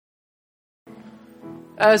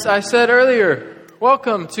As I said earlier,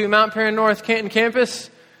 welcome to Mount Paran North Canton campus.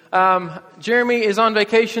 Jeremy is on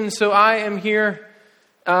vacation, so I am here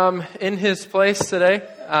in his place today.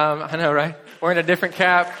 I know, right? Wearing a different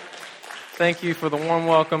cap. Thank you for the warm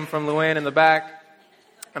welcome from Luann in the back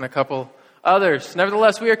and a couple others.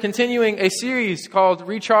 Nevertheless, we are continuing a series called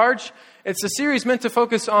Recharge. It's a series meant to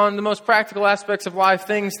focus on the most practical aspects of life,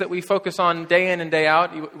 things that we focus on day in and day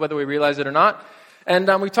out, whether we realize it or not. And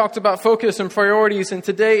we talked about focus and priorities, and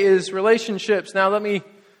today is relationships. Now, let me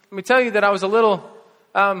tell you that I was a little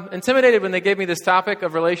intimidated when they gave me this topic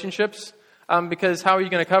of relationships, because how are you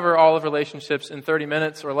going to cover all of relationships in 30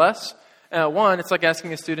 minutes or less? One, it's like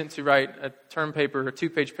asking a student to write a term paper, a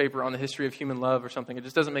 2-page paper on the history of human love or something. It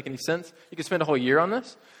just doesn't make any sense. You could spend a whole year on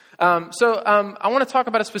this. So I want to talk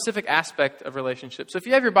about a specific aspect of relationships. So if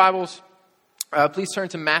you have your Bibles, please turn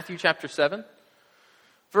to Matthew chapter 7.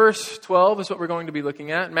 Verse 12 is what we're going to be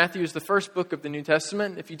looking at. Matthew is the first book of the New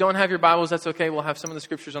Testament. If you don't have your Bibles, that's okay. We'll have some of the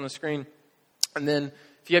scriptures on the screen. And then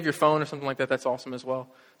if you have your phone or something like that, that's awesome as well.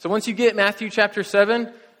 So once you get Matthew chapter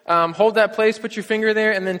 7, hold that place, put your finger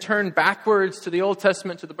there, and then turn backwards to the Old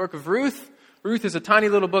Testament, to the book of Ruth. Ruth is a tiny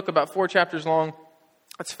little book about 4 chapters long.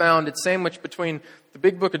 It's sandwiched between the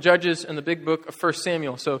big book of Judges and the big book of 1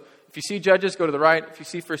 Samuel. So if you see Judges, go to the right. If you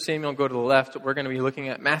see 1 Samuel, go to the left. We're going to be looking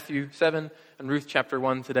at Matthew 7 and Ruth chapter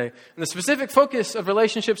 1 today. And the specific focus of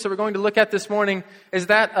relationships that we're going to look at this morning is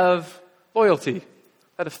that of loyalty,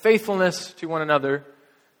 that of faithfulness to one another,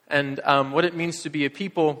 and what it means to be a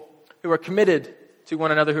people who are committed to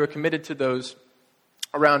one another, who are committed to those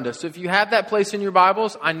around us. So if you have that place in your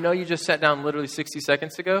Bibles, I know you just sat down literally 60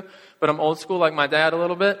 seconds ago, but I'm old school like my dad a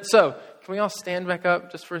little bit. So can we all stand back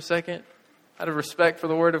up just for a second? Out of respect for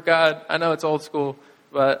the Word of God. I know it's old school,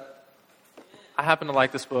 but I happen to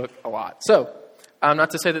like this book a lot. So,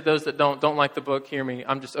 not to say that those that don't like the book, hear me.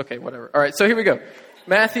 I'm just, okay, whatever. All right, so here we go.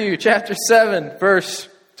 Matthew chapter 7, verse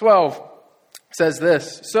 12 says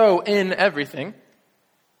this: "So in everything,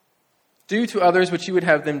 do to others what you would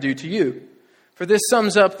have them do to you. For this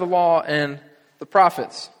sums up the law and the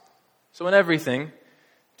prophets." So in everything,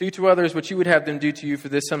 do to others what you would have them do to you, for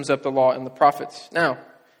this sums up the law and the prophets. Now,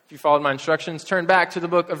 if you followed my instructions, turn back to the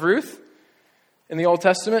book of Ruth in the Old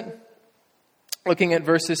Testament, looking at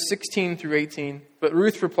verses 16 through 18. "But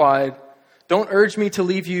Ruth replied, 'Don't urge me to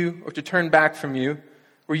leave you or to turn back from you.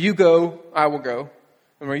 Where you go, I will go.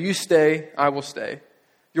 And where you stay, I will stay.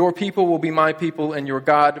 Your people will be my people, and your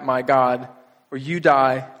God, my God. Where you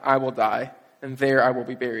die, I will die, and there I will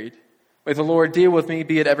be buried. May the Lord deal with me,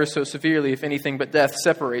 be it ever so severely, if anything but death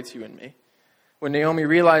separates you and me.' When Naomi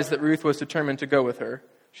realized that Ruth was determined to go with her,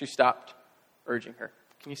 she stopped urging her."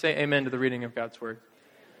 Can you say amen to the reading of God's Word?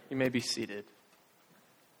 You may be seated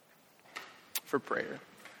for prayer.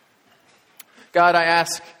 God, I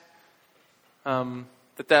ask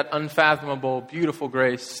that unfathomable, beautiful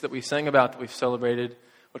grace that we sang about, that we've celebrated,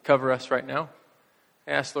 would cover us right now.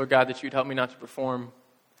 I ask, Lord God, that you'd help me not to perform,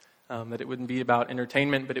 that it wouldn't be about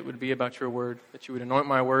entertainment, but it would be about your word, that you would anoint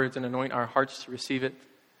my words and anoint our hearts to receive it.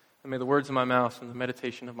 And may the words of my mouth and the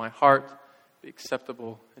meditation of my heart be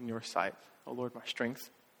acceptable in your sight. O Lord, my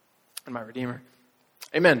strength and my Redeemer.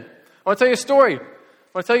 Amen. I want to tell you a story.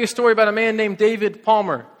 I want to tell you a story about a man named David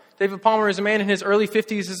Palmer. David Palmer is a man in his early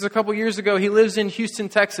 50s. This is a couple years ago. He lives in Houston,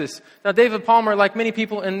 Texas. Now, David Palmer, like many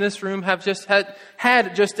people in this room, have just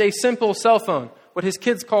had just a simple cell phone, what his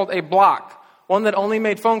kids called a block, one that only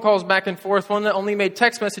made phone calls back and forth, one that only made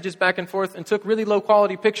text messages back and forth and took really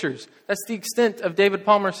low-quality pictures. That's the extent of David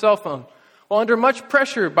Palmer's cell phone. Well, under much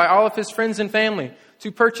pressure by all of his friends and family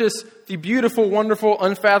to purchase the beautiful, wonderful,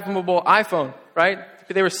 unfathomable iPhone, right?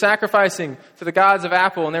 They were sacrificing to the gods of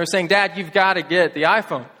Apple, and they were saying, "Dad, you've got to get the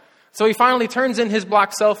iPhone." So he finally turns in his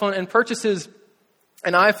blocked cell phone and purchases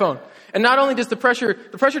an iPhone. And not only does the pressure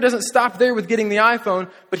doesn't stop there with getting the iPhone,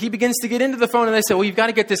 but he begins to get into the phone, and they say, "Well, you've got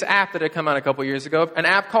to get this app that had come out a couple years ago, an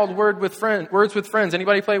app called Words with Friends."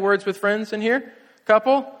 Anybody play Words with Friends in here?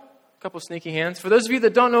 Couple sneaky hands. For those of you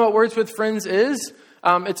that don't know what Words with Friends is,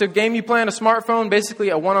 it's a game you play on a smartphone, basically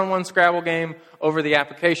a one-on-one Scrabble game over the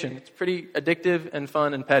application. It's pretty addictive and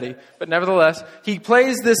fun and petty. But nevertheless, he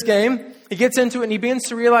plays this game, he gets into it, and he begins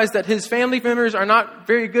to realize that his family members are not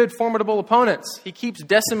very good, formidable opponents. He keeps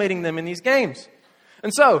decimating them in these games.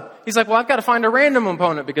 And so, he's like, well, I've got to find a random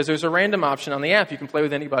opponent, because there's a random option on the app. You can play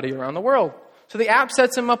with anybody around the world. So the app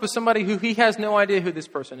sets him up with somebody who he has no idea who this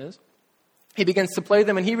person is. He begins to play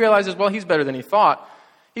them, and he realizes, well, he's better than he thought.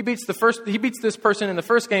 He beats this person in the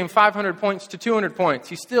first game 500 points to 200 points.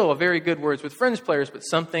 He's still a very good Words with Friends player, but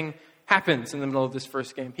something happens in the middle of this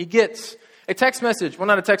first game. He gets a text message, well,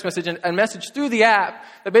 not a text message, a message through the app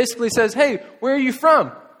that basically says, "Hey, where are you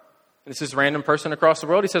from?" And this is a random person across the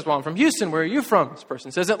world. He says, well, I'm from Houston. Where are you from? This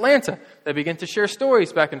person says Atlanta. They begin to share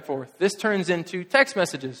stories back and forth. This turns into text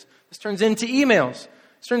messages. This turns into emails.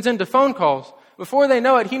 This turns into phone calls. Before they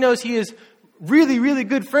know it, he knows he is really, really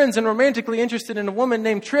good friends and romantically interested in a woman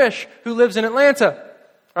named Trish who lives in Atlanta,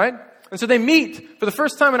 right? And so they meet for the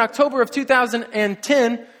first time in October of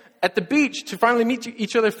 2010 at the beach to finally meet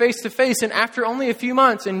each other face to face. And after only a few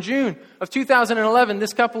months, in June of 2011,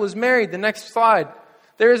 this couple is married. The next slide.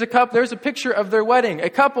 There's a picture of their wedding. A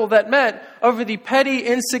couple that met over the petty,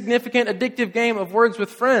 insignificant, addictive game of words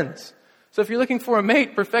with friends. So if you're looking for a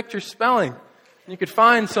mate, perfect your spelling. You could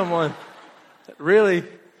find someone that really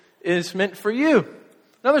is meant for you.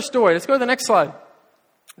 Another story. Let's go to the next slide.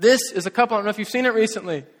 This is a couple. I don't know if you've seen it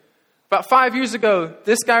recently. About 5 years ago,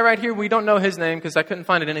 this guy right here, we don't know his name because I couldn't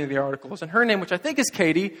find it in any of the articles. And her name, which I think is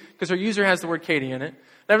Katie, because her user has the word Katie in it.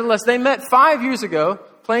 Nevertheless, they met 5 years ago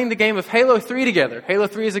playing the game of Halo 3 together. Halo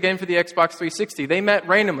 3 is a game for the Xbox 360. They met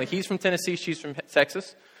randomly. He's from Tennessee, she's from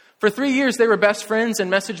Texas. For 3 years, they were best friends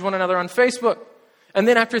and messaged one another on Facebook. And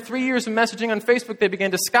then after 3 years of messaging on Facebook, they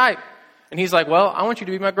began to Skype. And he's like, well, I want you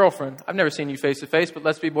to be my girlfriend. I've never seen you face to face, but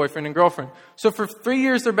let's be boyfriend and girlfriend. So for 3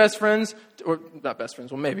 years, they're best friends, or not best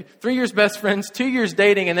friends, well, maybe. 3 years best friends, 2 years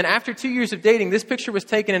dating. And then after 2 years of dating, this picture was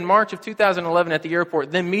taken in March of 2011 at the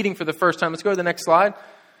airport, them meeting for the first time. Let's go to the next slide.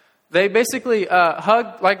 They basically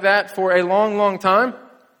hugged like that for a long, long time.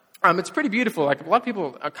 It's pretty beautiful. Like, a lot of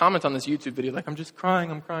people comment on this YouTube video, like, I'm just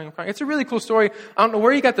crying, I'm crying. It's a really cool story. I don't know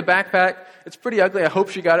where he got the backpack. It's pretty ugly. I hope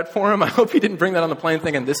she got it for him. I hope he didn't bring that on the plane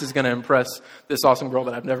thinking, this is going to impress this awesome girl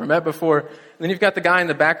that I've never met before. And then you've got the guy in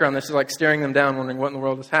the background that's just like staring them down, wondering what in the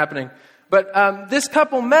world is happening. But this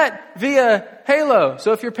couple met via Halo.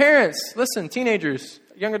 So if your parents, listen, teenagers,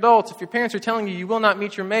 young adults, if your parents are telling you will not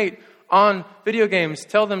meet your mate on video games,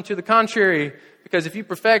 tell them to the contrary. Because if you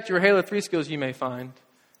perfect your Halo 3 skills, you may find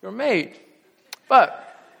your mate.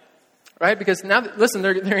 But, right, because now, listen,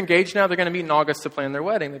 they're engaged now. They're going to meet in August to plan their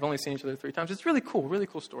wedding. They've only seen each other 3 times. It's really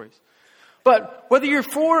cool stories. But whether you're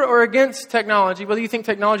for or against technology, whether you think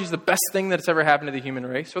technology is the best thing that's ever happened to the human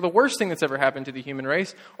race or the worst thing that's ever happened to the human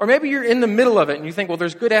race, or maybe you're in the middle of it and you think, well,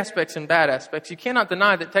 there's good aspects and bad aspects, you cannot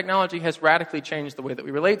deny that technology has radically changed the way that we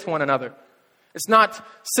relate to one another. It's not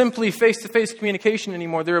simply face-to-face communication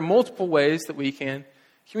anymore. There are multiple ways that we can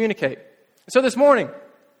communicate. So this morning,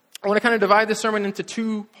 I want to kind of divide this sermon into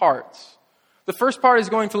 2 parts. The first part is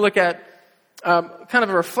going to look at kind of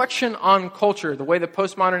a reflection on culture, the way that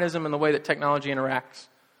postmodernism and the way that technology interacts.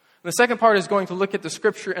 And the second part is going to look at the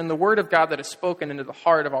Scripture and the Word of God that is spoken into the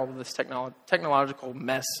heart of all of this technological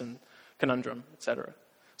mess and conundrum, etc.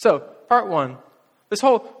 So, part 1, this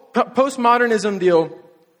whole postmodernism deal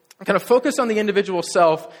kind of focus on the individual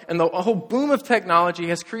self, and the whole boom of technology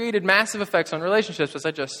has created massive effects on relationships, as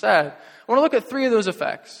I just said. I want to look at 3 of those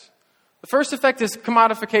effects. The first effect is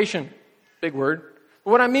commodification. Big word.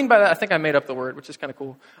 But what I mean by that, I think I made up the word, which is kind of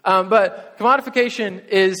cool. But commodification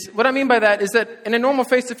is, what I mean by that is that in a normal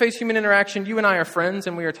face-to-face human interaction, you and I are friends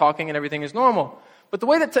and we are talking and everything is normal. But the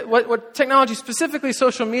way that what technology, specifically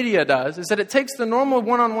social media, does is that it takes the normal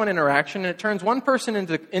one-on-one interaction and it turns one person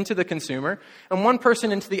into the consumer and one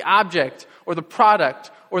person into the object or the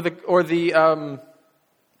product or the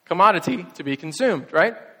commodity to be consumed,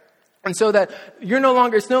 right? And so that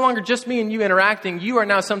it's no longer just me and you interacting. You are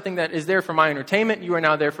now something that is there for my entertainment. You are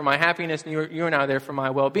now there for my happiness, and you are now there for my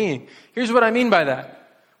well-being. Here's what I mean by that.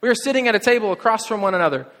 We are sitting at a table across from one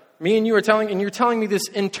another. Me and you are you're telling me this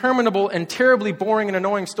interminable and terribly boring and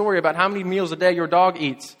annoying story about how many meals a day your dog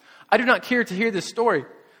eats. I do not care to hear this story,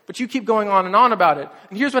 but you keep going on and on about it.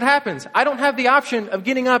 And here's what happens. I don't have the option of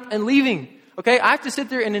getting up and leaving. Okay, I have to sit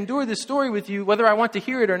there and endure this story with you whether I want to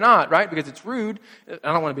hear it or not, right? Because it's rude.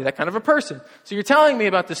 I don't want to be that kind of a person. So you're telling me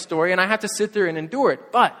about this story and I have to sit there and endure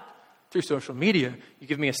it. But through social media, you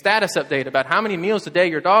give me a status update about how many meals a day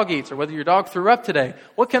your dog eats or whether your dog threw up today.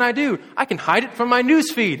 What can I do? I can hide it from my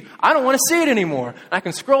news feed. I don't want to see it anymore. I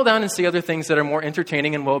can scroll down and see other things that are more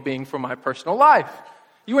entertaining and well-being for my personal life.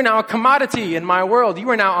 You are now a commodity in my world. You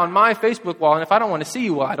are now on my Facebook wall. And if I don't want to see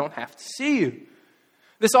you, well, I don't have to see you.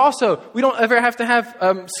 This also, we don't ever have to have,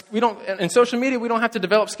 in social media, we don't have to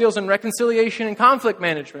develop skills in reconciliation and conflict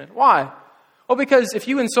management. Why? Well, because if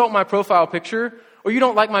you insult my profile picture or you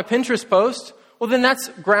don't like my Pinterest post, well, then that's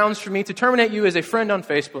grounds for me to terminate you as a friend on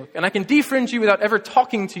Facebook. And I can defriend you without ever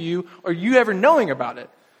talking to you or you ever knowing about it.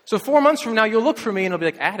 So 4 months from now, you'll look for me and it'll be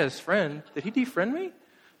like, Ada's friend, did he defriend me?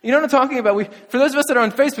 You know what I'm talking about? For those of us that are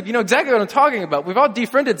on Facebook, you know exactly what I'm talking about. We've all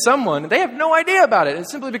defriended someone, and they have no idea about it.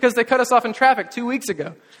 It's simply because they cut us off in traffic 2 weeks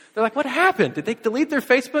ago. They're like, what happened? Did they delete their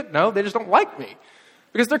Facebook? No, they just don't like me.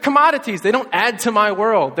 Because they're commodities. They don't add to my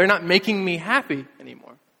world. They're not making me happy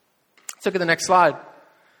anymore. Let's look at the next slide.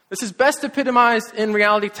 This is best epitomized in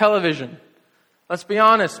reality television. Let's be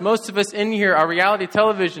honest, most of us in here are reality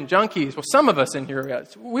television junkies. Well, some of us in here,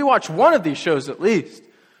 we watch one of these shows at least.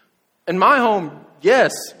 In my home,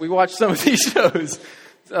 yes, we watch some of these shows.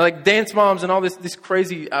 Like Dance Moms and all this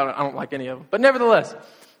crazy, I don't like any of them. But nevertheless,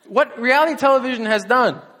 what reality television has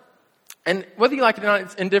done, and whether you like it or not,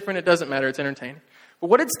 it's indifferent, it doesn't matter, it's entertaining. But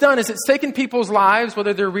what it's done is it's taken people's lives,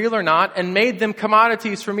 whether they're real or not, and made them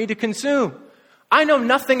commodities for me to consume. I know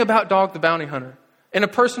nothing about Dog the Bounty Hunter in a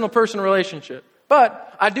person-to-person relationship.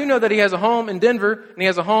 But I do know that he has a home in Denver and he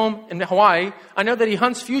has a home in Hawaii. I know that he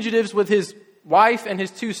hunts fugitives with his wife and his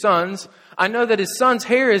 2 sons. I know that his son's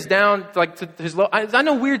hair is down like to his low. I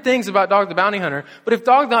know weird things about Dog the Bounty Hunter. But if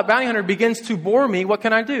Dog the Bounty Hunter begins to bore me, what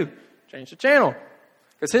can I do? Change the channel.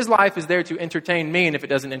 Because his life is there to entertain me. And if it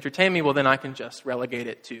doesn't entertain me, well, then I can just relegate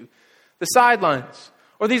it to the sidelines.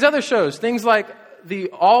 Or these other shows, things like the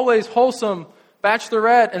always wholesome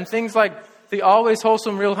Bachelorette and things like the always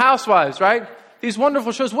wholesome Real Housewives, right? These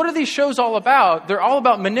wonderful shows. What are these shows all about? They're all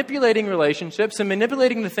about manipulating relationships and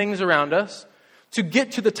manipulating the things around us to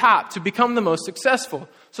get to the top, to become the most successful.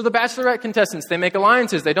 So the Bachelorette contestants, they make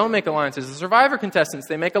alliances, they don't make alliances. The Survivor contestants,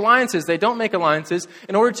 they make alliances, they don't make alliances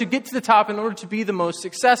in order to get to the top, in order to be the most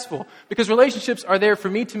successful. Because relationships are there for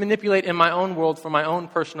me to manipulate in my own world for my own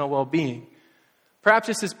personal well-being. Perhaps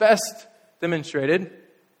this is best demonstrated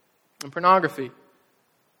in pornography,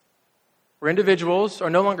 where individuals are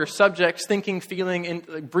no longer subjects, thinking, feeling,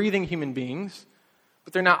 and breathing human beings,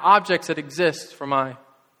 but they're now objects that exist for my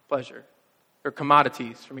pleasure, or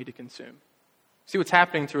commodities for me to consume. See what's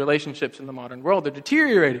happening to relationships in the modern world. They're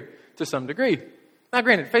deteriorating to some degree. Now,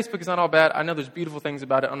 granted, Facebook is not all bad. I know there's beautiful things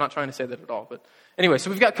about it. I'm not trying to say that at all. But anyway, so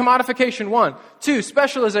we've got commodification 1. 2,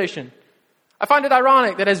 specialization. I find it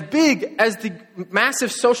ironic that as big as the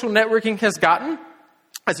massive social networking has gotten,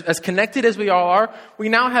 as connected as we all are, we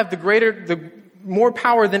now have the more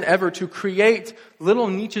power than ever to create little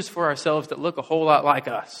niches for ourselves that look a whole lot like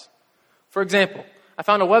us. For example, I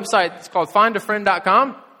found a website that's called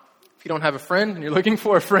findafriend.com. If you don't have a friend and you're looking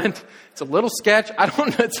for a friend, it's a little sketch. I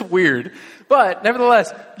don't know, it's weird. But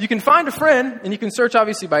nevertheless, you can find a friend and you can search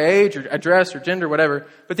obviously by age or address or gender, whatever.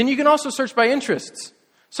 But then you can also search by interests.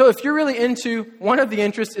 So if you're really into, one of the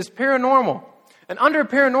interests is paranormal. And under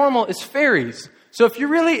paranormal is fairies. So if you're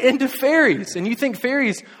really into fairies and you think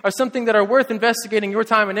fairies are something that are worth investigating your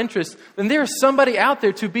time and interest, then there is somebody out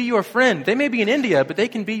there to be your friend. They may be in India, but they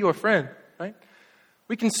can be your friend, right?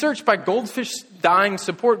 We can search by goldfish dying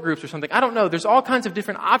support groups or something. I don't know. There's all kinds of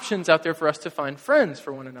different options out there for us to find friends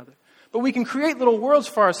for one another. But we can create little worlds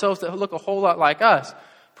for ourselves that look a whole lot like us.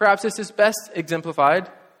 Perhaps this is best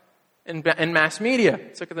exemplified in mass media.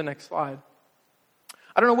 Let's look at the next slide.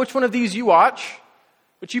 I don't know which one of these you watch,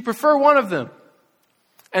 but you prefer one of them.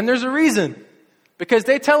 And there's a reason. Because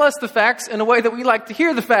they tell us the facts in a way that we like to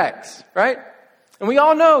hear the facts, right? And we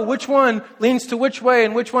all know which one leans to which way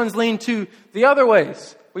and which ones lean to the other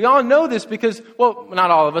ways. We all know this because, well,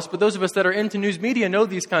 not all of us, but those of us that are into news media know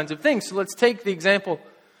these kinds of things. So let's take the example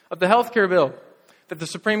of the healthcare bill that the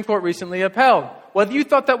Supreme Court recently upheld. Whether you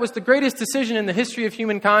thought that was the greatest decision in the history of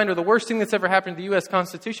humankind or the worst thing that's ever happened to the U.S.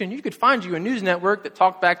 Constitution, you could find you a news network that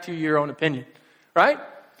talked back to your own opinion, right?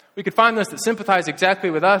 We could find those that sympathize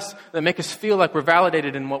exactly with us, that make us feel like we're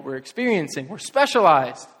validated in what we're experiencing. We're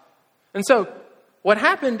specialized. And so what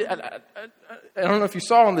happened, I don't know if you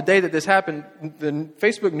saw on the day that this happened, the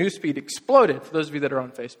Facebook newsfeed exploded, for those of you that are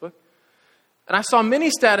on Facebook. And I saw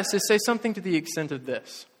many statuses say something to the extent of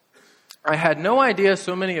this. I had no idea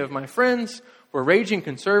so many of my friends were raging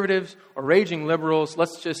conservatives or raging liberals.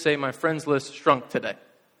 Let's just say my friends list shrunk today.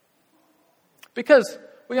 Because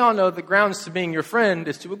we all know the grounds to being your friend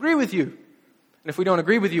is to agree with you. And if we don't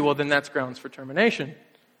agree with you, well, then that's grounds for termination.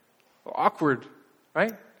 Well, awkward,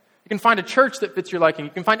 right? You can find a church that fits your liking.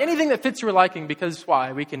 You can find anything that fits your liking because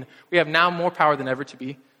why? We have now more power than ever to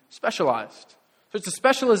be specialized. So it's a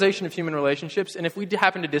specialization of human relationships. And if we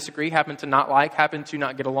happen to disagree, happen to not like, happen to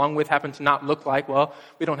not get along with, happen to not look like, well,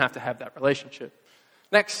 we don't have to have that relationship.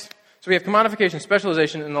 Next, so we have commodification,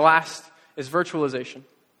 specialization, and the last is virtualization.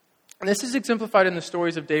 And this is exemplified in the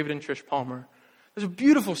stories of David and Trish Palmer. There's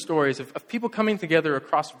beautiful stories of people coming together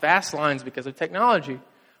across vast lines because of technology.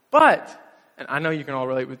 But, and I know you can all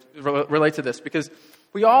relate to this, because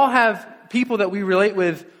we all have people that we relate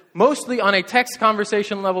with mostly on a text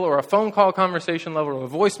conversation level or a phone call conversation level or a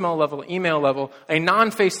voicemail level, email level, a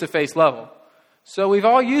non-face-to-face level. So we've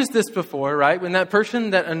all used this before, right? When that person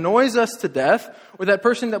that annoys us to death, or that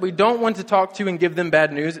person that we don't want to talk to and give them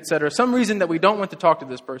bad news, etc., some reason that we don't want to talk to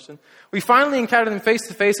this person, we finally encounter them face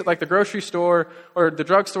to face at like the grocery store or the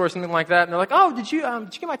drugstore or something like that, and they're like, "Oh, did you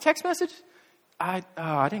get my text message? I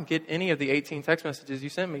didn't get any of the 18 text messages you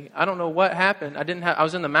sent me. I don't know what happened. I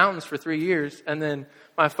was in the mountains for 3 years, and then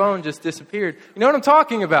my phone just disappeared." You know what I'm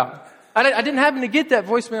talking about? I didn't happen to get that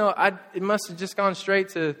voicemail. It must have just gone straight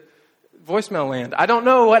to voicemail land. I don't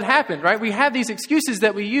know what happened, right? We have these excuses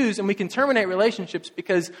that we use, and we can terminate relationships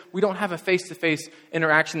because we don't have a face-to-face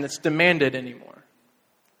interaction that's demanded anymore.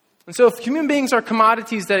 And so if human beings are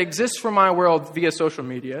commodities that exist for my world via social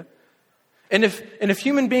media, and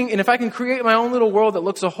if I can create my own little world that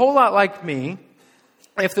looks a whole lot like me,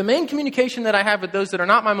 if the main communication that I have with those that are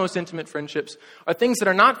not my most intimate friendships are things that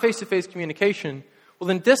are not face-to-face communication, well,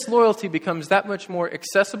 then disloyalty becomes that much more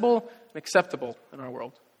accessible and acceptable in our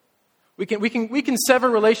world. We can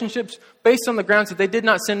sever relationships based on the grounds that they did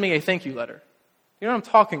not send me a thank you letter. You know what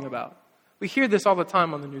I'm talking about? We hear this all the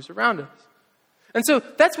time on the news around us. And so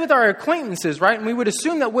that's with our acquaintances, right? And we would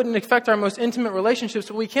assume that wouldn't affect our most intimate relationships,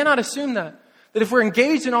 but we cannot assume that. That if we're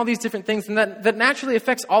engaged in all these different things, then that naturally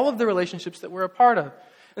affects all of the relationships that we're a part of.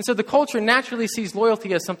 And so the culture naturally sees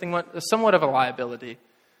loyalty as somewhat of a liability.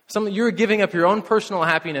 You're giving up your own personal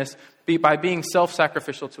happiness by being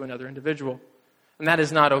self-sacrificial to another individual. And that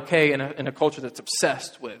is not okay in a culture that's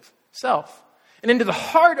obsessed with self. And into the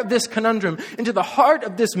heart of this conundrum, into the heart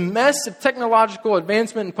of this mess of technological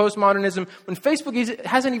advancement and postmodernism, when Facebook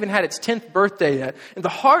hasn't even had its 10th birthday yet, in the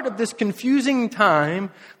heart of this confusing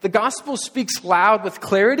time, the gospel speaks loud with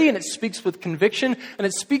clarity, and it speaks with conviction, and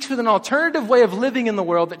it speaks with an alternative way of living in the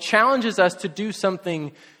world that challenges us to do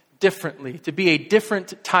something differently, to be a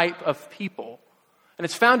different type of people. And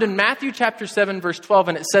it's found in Matthew chapter 7, verse 12,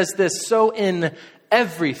 and it says this: "So in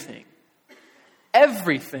everything,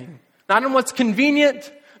 not in what's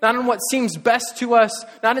convenient, not in what seems best to us,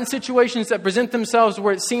 not in situations that present themselves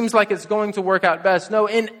where it seems like it's going to work out best. No,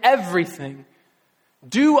 in everything,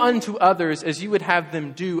 do unto others as you would have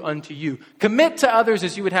them do unto you. Commit to others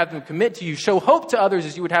as you would have them commit to you. Show hope to others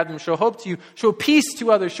as you would have them show hope to you. Show peace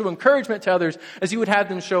to others. Show encouragement to others as you would have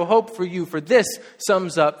them show hope for you. For this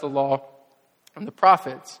sums up the law and the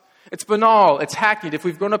prophets." It's banal. It's hackneyed. If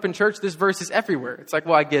we've grown up in church, this verse is everywhere. It's like,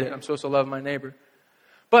 well, I get it. I'm supposed to love my neighbor.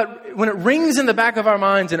 But when it rings in the back of our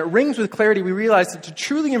minds and it rings with clarity, we realize that to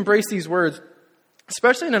truly embrace these words,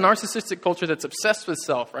 especially in a narcissistic culture that's obsessed with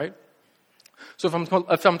self, right? So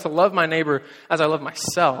if I'm to love my neighbor as I love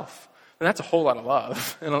myself, then that's a whole lot of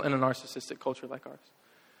love in a narcissistic culture like ours.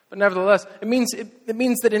 But nevertheless, it means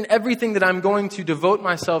that in everything that I'm going to devote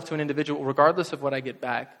myself to an individual, regardless of what I get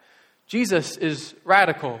back. Jesus is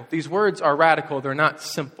radical. These words are radical. They're not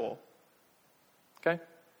simple. Okay?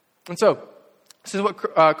 And so, this is what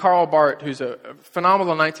Karl Barth, who's a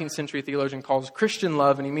phenomenal 19th century theologian, calls Christian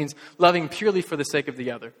love, and he means loving purely for the sake of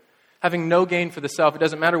the other. Having no gain for the self. It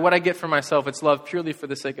doesn't matter what I get for myself. It's love purely for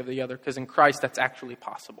the sake of the other, because in Christ that's actually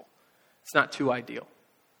possible. It's not too ideal.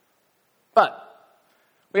 But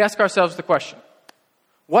we ask ourselves the question,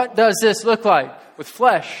 what does this look like with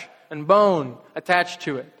flesh and bone attached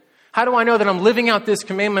to it? How do I know that I'm living out this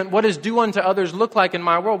commandment? What does do unto others look like in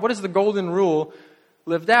my world? What is the golden rule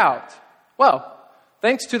lived out? Well,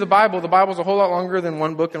 thanks to the Bible's a whole lot longer than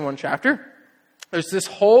one book and one chapter. There's this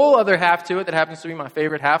whole other half to it that happens to be my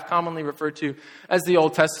favorite half, commonly referred to as the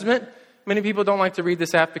Old Testament. Many people don't like to read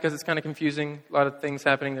this half because it's kind of confusing. A lot of things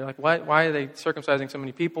happening. They're like, why are they circumcising so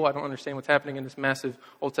many people? I don't understand what's happening in this massive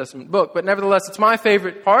Old Testament book. But nevertheless, it's my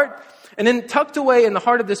favorite part. And then tucked away in the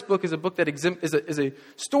heart of this book is a book that is a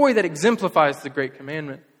story that exemplifies the great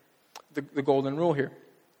commandment, the golden rule here.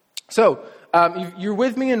 So, you're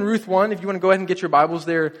with me in Ruth 1. If you want to go ahead and get your Bibles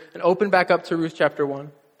there and open back up to Ruth chapter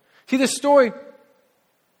 1. See, this story,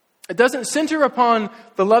 it doesn't center upon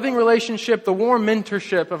the loving relationship, the warm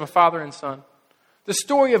mentorship of a father and son. The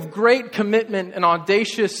story of great commitment and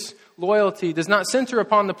audacious loyalty does not center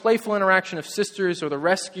upon the playful interaction of sisters or the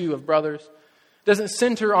rescue of brothers. It doesn't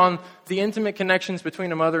center on the intimate connections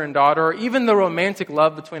between a mother and daughter or even the romantic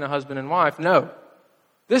love between a husband and wife. No.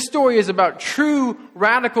 This story is about true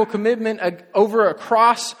radical commitment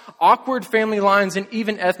across awkward family lines and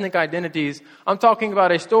even ethnic identities. I'm talking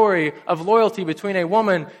about a story of loyalty between a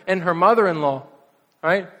woman and her mother-in-law,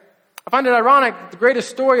 right? I find it ironic, the greatest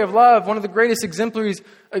story of love, one of the greatest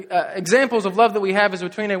examples of love that we have is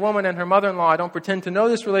between a woman and her mother-in-law. I don't pretend to know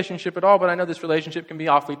this relationship at all, but I know this relationship can be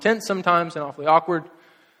awfully tense sometimes and awfully awkward,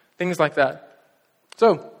 things like that.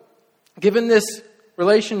 So, given this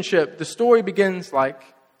relationship, the story begins like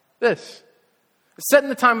this. It's set in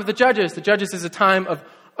the time of the Judges. The Judges is a time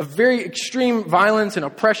of very extreme violence and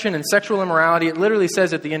oppression and sexual immorality. It literally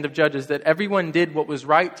says at the end of Judges that everyone did what was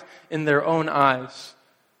right in their own eyes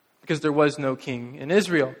because there was no king in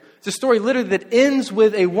Israel. It's a story literally that ends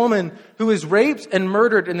with a woman who is raped and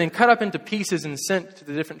murdered and then cut up into pieces and sent to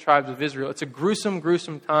the different tribes of Israel. It's a gruesome,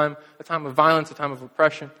 gruesome time, a time of violence, a time of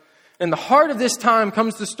oppression. In the heart of this time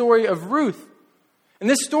comes the story of Ruth. And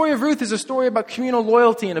this story of Ruth is a story about communal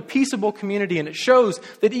loyalty and a peaceable community. And it shows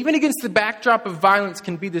that even against the backdrop of violence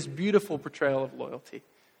can be this beautiful portrayal of loyalty.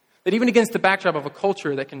 That even against the backdrop of a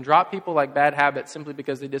culture that can drop people like bad habits simply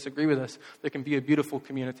because they disagree with us, there can be a beautiful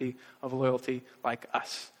community of loyalty like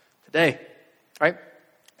us today. Right?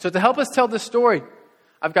 So to help us tell this story,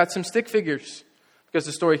 I've got some stick figures because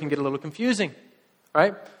the story can get a little confusing.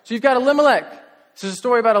 Right? So you've got Elimelech. This is a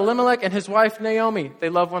story about Elimelech and his wife Naomi. They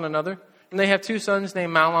love one another. And they have two sons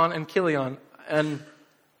named Mahlon and Chilion. And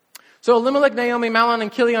so Elimelech, Naomi, Mahlon, and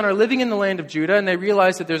Chilion are living in the land of Judah, and they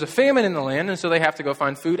realize that there's a famine in the land, and so they have to go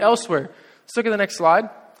find food elsewhere. Let's look at the next slide.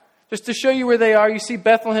 Just to show you where they are, you see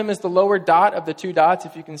Bethlehem is the lower dot of the two dots,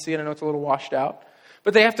 if you can see it. I know it's a little washed out.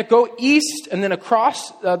 But they have to go east and then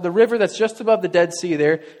across the river that's just above the Dead Sea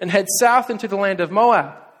there and head south into the land of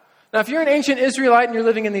Moab. Now, if you're an ancient Israelite and you're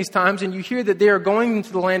living in these times and you hear that they are going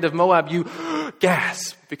into the land of Moab, you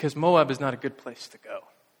gasp because Moab is not a good place to go.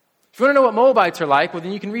 If you want to know what Moabites are like, well,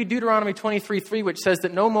 then you can read Deuteronomy 23:3, which says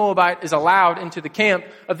that no Moabite is allowed into the camp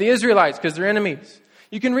of the Israelites because they're enemies.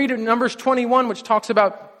 You can read Numbers 21, which talks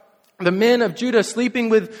about the men of Judah sleeping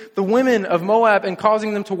with the women of Moab and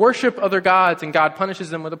causing them to worship other gods, and God punishes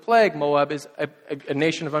them with a plague. Moab is a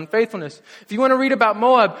nation of unfaithfulness. If you want to read about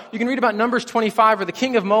Moab, you can read about Numbers 25, where the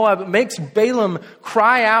king of Moab makes Balaam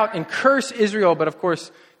cry out and curse Israel, but of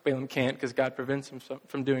course, Balaam can't because God prevents him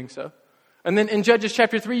from doing so. And then in Judges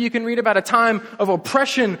chapter 3, you can read about a time of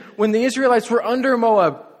oppression when the Israelites were under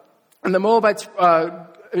Moab, and the Moabites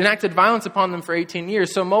enacted violence upon them for 18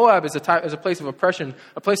 years. So Moab is a place of oppression,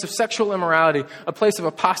 a place of sexual immorality, a place of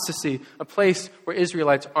apostasy, a place where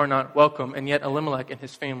Israelites are not welcome. And yet Elimelech and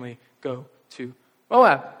his family go to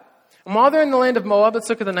Moab. And while they're in the land of Moab, let's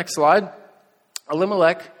look at the next slide.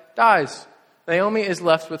 Elimelech dies. Naomi is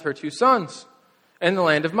left with her two sons in the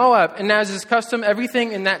land of Moab. And as is custom,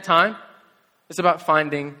 everything in that time is about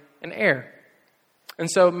finding an heir. And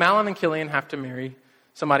so Mahlon and Chilion have to marry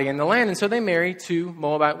somebody in the land. And so they marry two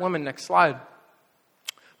Moabite women. Next slide.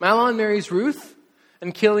 Mahlon marries Ruth,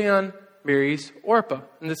 and Chilion marries Orpah.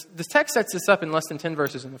 And this text sets this up in less than 10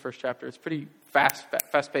 verses in the first chapter. It's pretty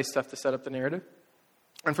fast-paced stuff to set up the narrative.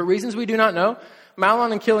 And for reasons we do not know,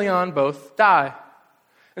 Mahlon and Chilion both die.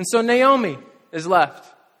 And so Naomi is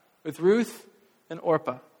left with Ruth and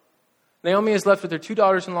Orpah. Naomi is left with her two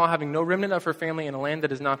daughters-in-law, having no remnant of her family in a land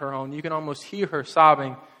that is not her own. You can almost hear her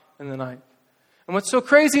sobbing in the night. And what's so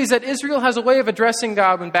crazy is that Israel has a way of addressing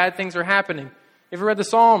God when bad things are happening. You ever read the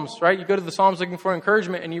Psalms, right? You go to the Psalms looking for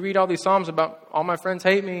encouragement, and you read all these Psalms about all my friends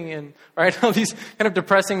hate me, and right, all these kind of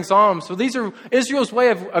depressing Psalms. So these are Israel's way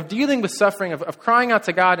of dealing with suffering, of crying out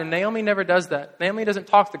to God, and Naomi never does that. Naomi doesn't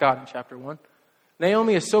talk to God in chapter 1.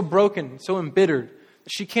 Naomi is so broken, so embittered,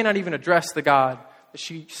 that she cannot even address the God that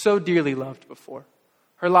she so dearly loved before.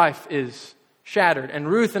 Her life is shattered. And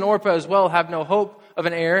Ruth and Orpah as well have no hope of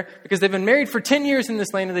an heir because they've been married for 10 years in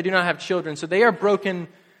this land and they do not have children. So they are broken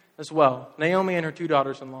as well. Naomi and her two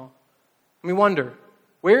daughters-in-law. And we wonder,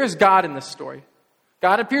 where is God in this story?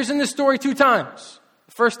 God appears in this story 2 times.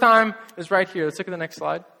 The first time is right here. Let's look at the next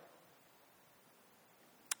slide.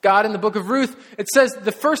 God in the book of Ruth, it says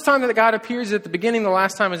the first time that God appears is at the beginning, the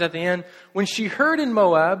last time is at the end. When she heard in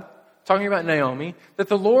Moab, talking about Naomi, that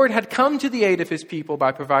the Lord had come to the aid of his people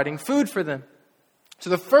by providing food for them. So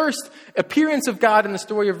the first appearance of God in the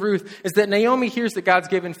story of Ruth is that Naomi hears that God's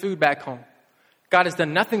given food back home. God has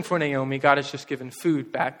done nothing for Naomi. God has just given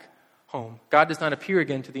food back home. God does not appear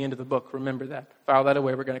again to the end of the book. Remember that. File that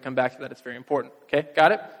away. We're going to come back to that. It's very important. Okay,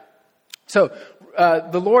 got it? So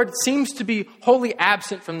the Lord seems to be wholly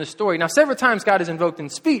absent from the story. Now, several times God is invoked in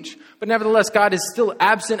speech, but nevertheless, God is still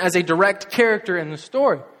absent as a direct character in the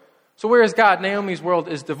story. So where is God? Naomi's world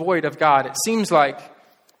is devoid of God, it seems like,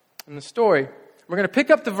 in the story. We're going to pick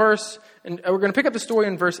up the verse, and we're going to pick up the story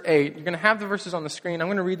in verse 8. You're going to have the verses on the screen. I'm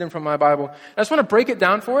going to read them from my Bible. I just want to break it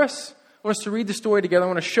down for us. I want us to read the story together. I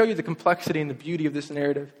want to show you the complexity and the beauty of this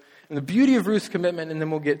narrative, and the beauty of Ruth's commitment, and then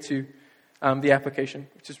we'll get to the application,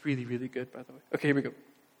 which is really, really good, by the way. Okay, here we go.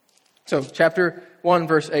 So, chapter 1,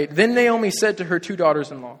 verse 8. Then Naomi said to her two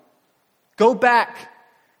daughters-in-law, "Go back,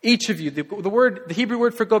 each of you." The Hebrew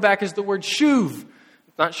word for go back is the word shuv.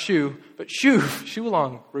 not shoe, but shuv, shoe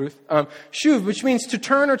along, Ruth. Shuv, which means to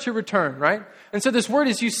turn or to return, right? And so this word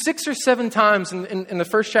is used 6 or 7 times in the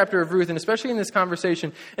first chapter of Ruth, and especially in this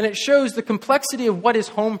conversation. And it shows the complexity of what is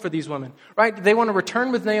home for these women, right? Do they want to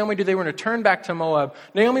return with Naomi? Do they want to turn back to Moab?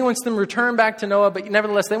 Naomi wants them to return back to Noah, but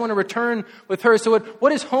nevertheless, they want to return with her. So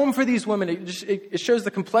what is home for these women? It shows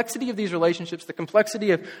the complexity of these relationships, the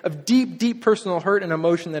complexity of deep, deep personal hurt and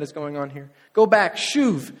emotion that is going on here. Go back,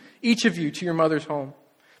 shuv, each of you, to your mother's home.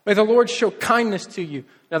 May the Lord show kindness to you.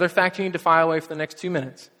 Another fact you need to file away for the next 2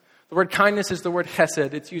 minutes. The word kindness is the word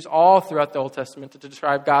chesed. It's used all throughout the Old Testament to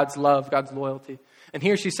describe God's love, God's loyalty. And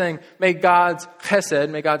here she's saying, may God's chesed,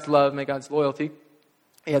 may God's love, may God's loyalty.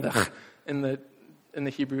 Yeah, in the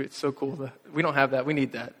Hebrew, it's so cool. We don't have that. We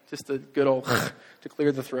need that. Just a good old to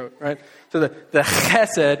clear the throat, right? So the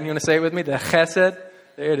chesed, you want to say it with me? The chesed,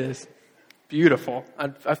 there it is. Beautiful.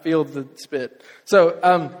 I feel the spit.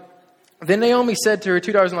 So, then Naomi said to her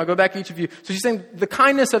 2 daughters-in-law, go back each of you. So she's saying the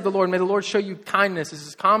kindness of the Lord. May the Lord show you kindness. This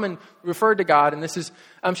is common, referred to God. And this is,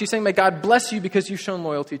 she's saying, may God bless you because you've shown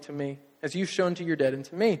loyalty to me, as you've shown to your dead and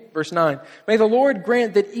to me. Verse 9, may the Lord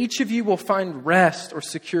grant that each of you will find rest or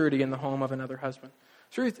security in the home of another husband.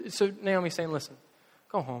 So Naomi's saying, listen,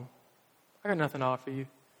 go home. I got nothing to offer you.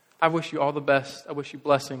 I wish you all the best. I wish you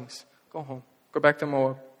blessings. Go home. Go back to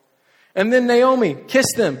Moab. And then Naomi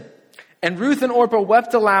kissed them. And Ruth and Orpah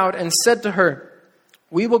wept aloud and said to her,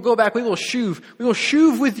 we will go back, we will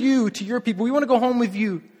shuv with you to your people. We want to go home with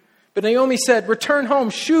you. But Naomi said, return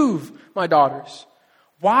home, shuv, my daughters.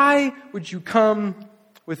 Why would you come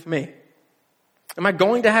with me? Am I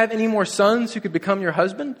going to have any more sons who could become your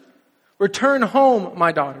husband? Return home,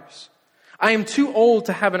 my daughters. I am too old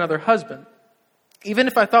to have another husband. Even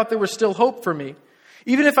if I thought there was still hope for me,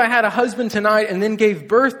 even if I had a husband tonight and then gave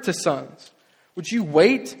birth to sons, would you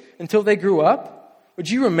wait until they grew up? Would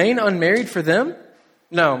you remain unmarried for them?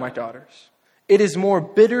 No, my daughters. It is more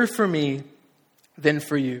bitter for me than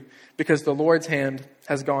for you, because the Lord's hand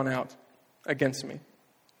has gone out against me.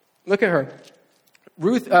 Look at her.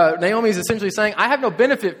 Naomi is essentially saying, I have no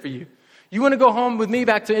benefit for you. You want to go home with me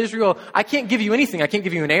back to Israel? I can't give you anything. I can't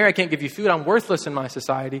give you an heir. I can't give you food. I'm worthless in my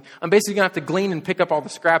society. I'm basically going to have to glean and pick up all the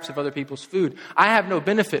scraps of other people's food. I have no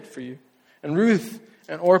benefit for you. And Ruth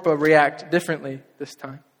and Orpah react differently this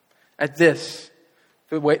time. At this,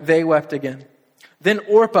 they wept again. Then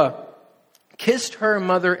Orpah kissed her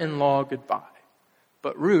mother-in-law goodbye,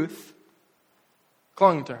 but Ruth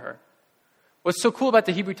clung to her. What's so cool about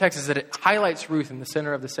the Hebrew text is that it highlights Ruth in the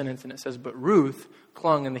center of the sentence, and it says, but Ruth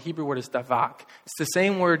clung, and the Hebrew word is davak. It's the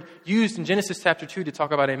same word used in Genesis chapter 2 to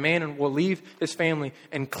talk about a man and will leave his family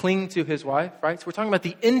and cling to his wife, right? So we're talking about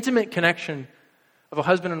the intimate connection of a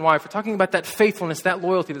husband and wife. We're talking about that faithfulness, that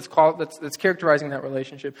loyalty that's characterizing that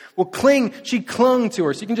relationship. Well, she clung to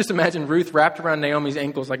her. So you can just imagine Ruth wrapped around Naomi's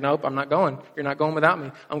ankles like, nope, I'm not going. You're not going without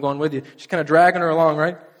me. I'm going with you. She's kind of dragging her along,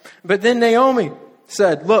 right? But then Naomi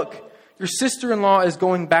said, look, your sister-in-law is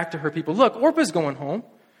going back to her people. Look, Orpah's going home.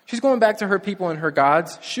 She's going back to her people and her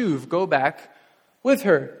gods. Shuv, go back with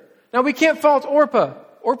her. Now, we can't fault Orpah.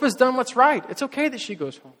 Orpah's done what's right. It's okay that she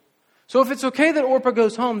goes home. So if it's okay that Orpah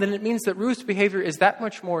goes home, then it means that Ruth's behavior is that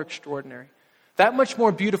much more extraordinary, that much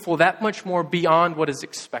more beautiful, that much more beyond what is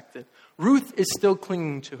expected. Ruth is still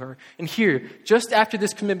clinging to her. And here, just after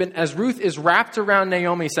this commitment, as Ruth is wrapped around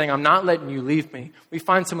Naomi saying, I'm not letting you leave me, we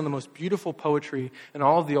find some of the most beautiful poetry in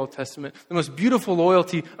all of the Old Testament, the most beautiful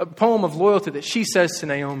poem of loyalty that she says to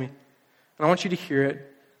Naomi. And I want you to hear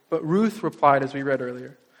it. But Ruth replied, as we read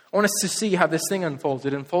earlier, I want us to see how this thing unfolds.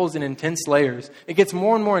 It unfolds in intense layers. It gets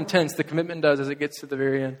more and more intense, the commitment does, as it gets to the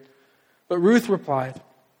very end. But Ruth replied,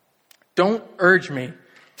 don't urge me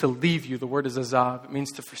to leave you. The word is azav. It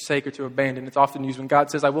means to forsake or to abandon. It's often used when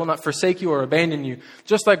God says, I will not forsake you or abandon you.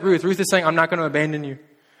 Just like Ruth. Ruth is saying, I'm not going to abandon you.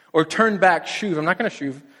 Or turn back, shuv. I'm not going to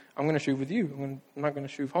shuv. I'm going to shuv with you. I'm not going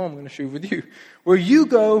to shuv home. I'm going to shuv with you. Where you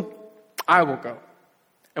go, I will go.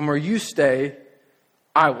 And where you stay,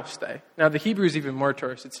 I will stay. Now, the Hebrew is even more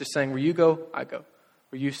terse. It's just saying, where you go, I go.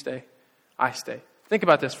 Where you stay, I stay. Think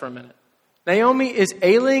about this for a minute. Naomi is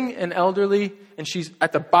ailing and elderly, and she's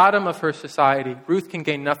at the bottom of her society. Ruth can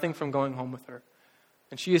gain nothing from going home with her.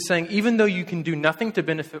 And she is saying, even though you can do nothing to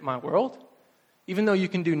benefit my world, even though you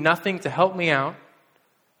can do nothing to help me out,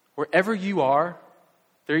 wherever you are,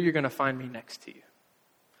 there you're going to find me next to you.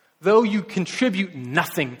 Though you contribute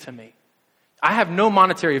nothing to me, I have no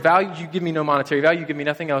monetary value. You give me no monetary value. You give me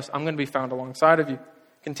nothing else. I'm going to be found alongside of you.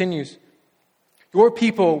 Continues. Your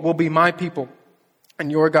people will be my people,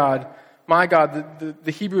 and your God, my God.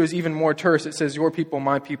 The Hebrew is even more terse. It says, your people,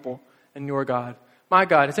 my people, and your God. My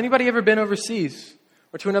God. Has anybody ever been overseas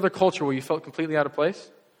or to another culture where you felt completely out of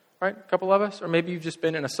place? right? A couple of us. Or maybe you've just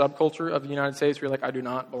been in a subculture of the United States where you're like, I do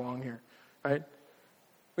not belong here, right?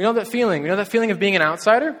 We know that feeling. We know that feeling of being an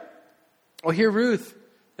outsider. Well, here Ruth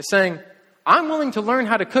is saying, I'm willing to learn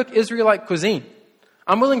how to cook Israelite cuisine.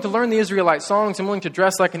 I'm willing to learn the Israelite songs. I'm willing to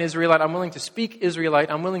dress like an Israelite. I'm willing to speak Israelite.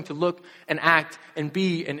 I'm willing to look and act and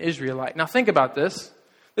be an Israelite. Now think about this.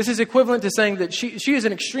 This is equivalent to saying that she is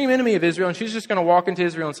an extreme enemy of Israel, and she's just going to walk into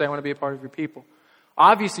Israel and say, I want to be a part of your people.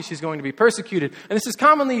 Obviously, she's going to be persecuted. And this is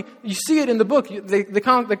commonly, you see it in the book. They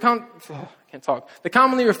commonly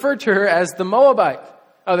referred to her as the Moabite.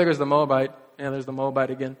 Oh, there goes the Moabite. Yeah, there's the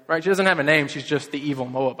Moabite again. Right? She doesn't have a name. She's just the evil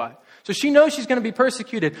Moabite. So she knows she's going to be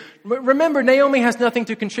persecuted. Remember, Naomi has nothing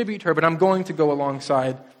to contribute to her, but I'm going to go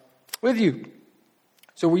alongside with you.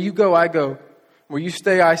 So where you go, I go. Where you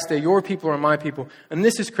stay, I stay. Your people are my people. And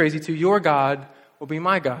this is crazy too. Your God will be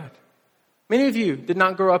my God. Many of you did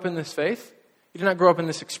not grow up in this faith. You did not grow up in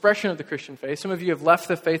this expression of the Christian faith. Some of you have left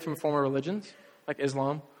the faith from former religions, like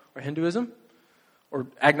Islam or Hinduism, or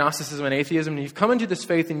agnosticism and atheism. And you've come into this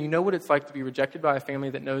faith and you know what it's like to be rejected by a family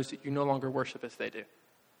that knows that you no longer worship as they do.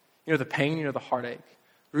 You know the pain, you know the heartache.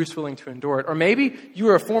 Ruth's willing to endure it. Or maybe you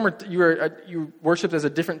worshipped as a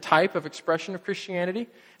different type of expression of Christianity.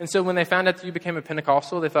 And so when they found out that you became a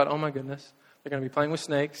Pentecostal, they thought, oh my goodness, they're going to be playing with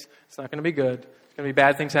snakes. It's not going to be good. There's going to be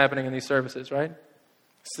bad things happening in these services, right?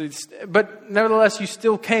 So but nevertheless, you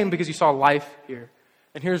still came because you saw life here.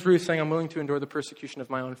 And here's Ruth saying, I'm willing to endure the persecution of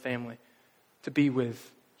my own family to be with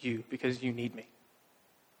you because you need me.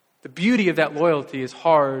 The beauty of that loyalty is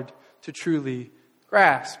hard to truly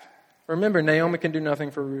grasp. Remember, Naomi can do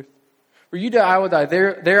nothing for Ruth. Where you die, I will die.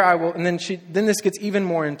 There I will. And then this gets even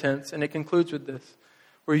more intense, and it concludes with this.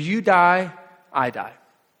 Where you die, I die.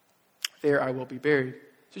 There I will be buried.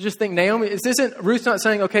 So just think, Ruth's not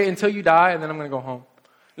saying, okay, until you die, and then I'm going to go home.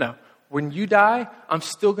 No. When you die, I'm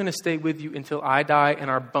still going to stay with you until I die, and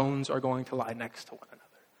our bones are going to lie next to one another.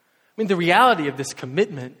 I mean, the reality of this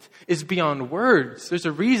commitment is beyond words. There's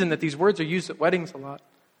a reason that these words are used at weddings a lot.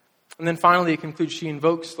 And then finally it concludes, she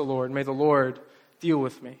invokes the Lord. May the Lord deal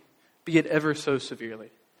with me, be it ever so severely,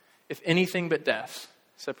 if anything but death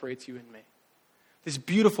separates you and me. This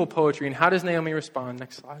beautiful poetry. And how does Naomi respond?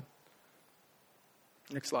 Next slide.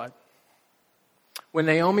 Next slide. When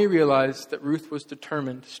Naomi realized that Ruth was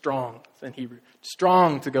determined, strong in Hebrew,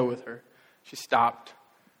 strong to go with her, she stopped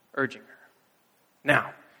urging her.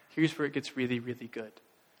 Now, here's where it gets really, really good.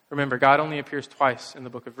 Remember, God only appears twice in the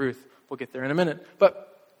book of Ruth. We'll get there in a minute.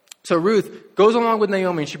 So Ruth goes along with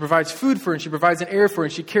Naomi, and she provides food for her, and she provides an heir for her,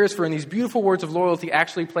 and she cares for her, and these beautiful words of loyalty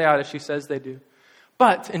actually play out as she says they do.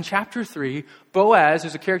 But in chapter 3, Boaz,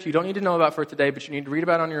 who's a character you don't need to know about for today, but you need to read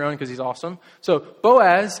about on your own because he's awesome. So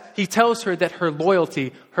Boaz, he tells her that her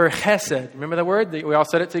loyalty, her chesed, remember that word? We all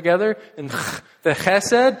said it together? And the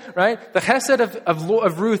chesed, right? The chesed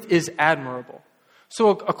of Ruth is admirable.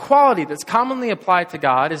 So a quality that's commonly applied to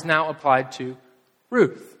God is now applied to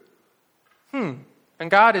Ruth. And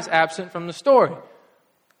God is absent from the story.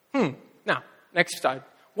 Now, next slide.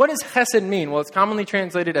 What does chesed mean? Well, it's commonly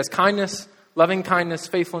translated as kindness, loving kindness,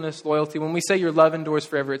 faithfulness, loyalty. When we say your love endures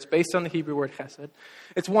forever, it's based on the Hebrew word chesed.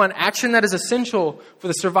 It's one action that is essential for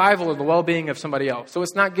the survival or the well-being of somebody else. So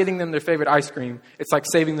it's not getting them their favorite ice cream. It's like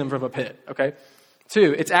saving them from a pit, okay?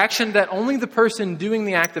 2, it's action that only the person doing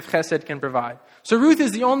the act of chesed can provide. So Ruth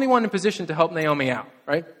is the only one in position to help Naomi out,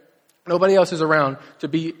 right? Nobody else is around to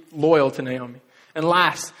be loyal to Naomi. And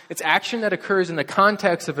last, it's action that occurs in the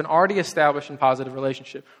context of an already established and positive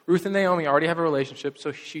relationship. Ruth and Naomi already have a relationship,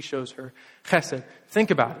 so she shows her chesed.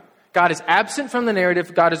 Think about it. God is absent from the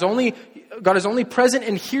narrative. God is only present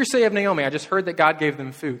in hearsay of Naomi. I just heard that God gave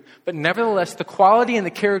them food. But nevertheless, the quality and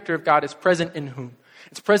the character of God is present in whom?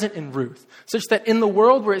 It's present in Ruth. Such that in the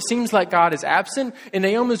world where it seems like God is absent, in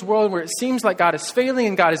Naomi's world where it seems like God is failing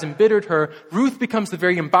and God has embittered her, Ruth becomes the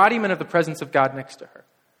very embodiment of the presence of God next to her.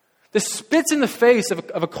 This spits in the face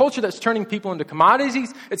of a culture that's turning people into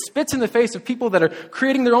commodities. It spits in the face of people that are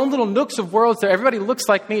creating their own little nooks of worlds that everybody looks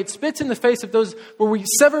like me. It spits in the face of those where we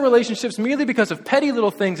sever relationships merely because of petty little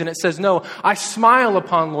things. And it says, no, I smile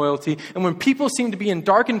upon loyalty. And when people seem to be in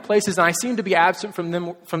darkened places and I seem to be absent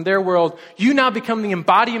from their world, you now become the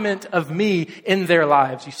embodiment of me in their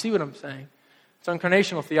lives. You see what I'm saying? It's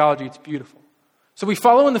incarnational theology. It's beautiful. So we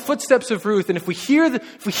follow in the footsteps of Ruth, and if we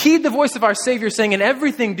heed the voice of our Savior saying, in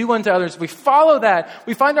everything do unto others, if we follow that,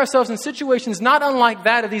 we find ourselves in situations not unlike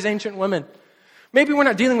that of these ancient women. Maybe we're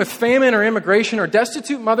not dealing with famine or immigration or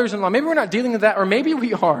destitute mothers-in-law. Maybe we're not dealing with that, or maybe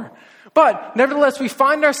we are. But nevertheless, we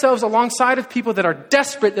find ourselves alongside of people that are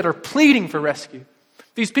desperate, that are pleading for rescue.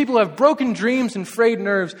 These people who have broken dreams and frayed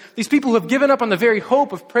nerves. These people who have given up on the very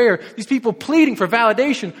hope of prayer. These people pleading for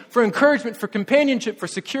validation, for encouragement, for companionship, for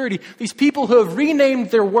security. These people who have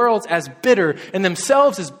renamed their worlds as bitter and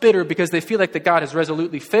themselves as bitter because they feel like that God has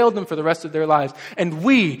resolutely failed them for the rest of their lives. And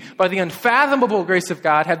we, by the unfathomable grace of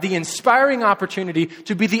God, have the inspiring opportunity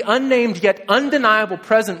to be the unnamed yet undeniable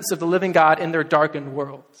presence of the living God in their darkened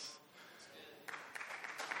worlds.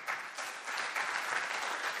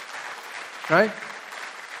 Right?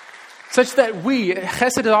 Such that we,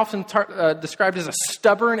 Chesed is often described as a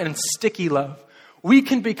stubborn and sticky love. We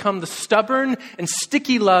can become the stubborn and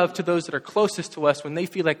sticky love to those that are closest to us when they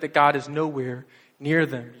feel like that God is nowhere near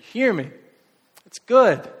them. You hear me? It's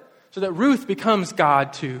good. So that Ruth becomes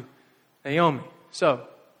God to Naomi. So,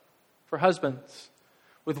 for husbands,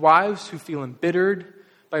 with wives who feel embittered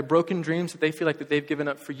by broken dreams that they feel like that they've given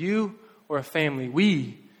up for you or a family,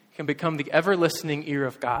 we can become the ever-listening ear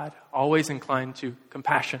of God, always inclined to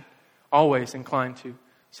compassion. Always inclined to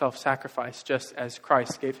self-sacrifice, just as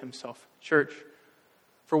Christ gave himself to the church.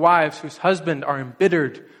 For wives whose husbands are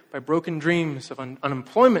embittered by broken dreams of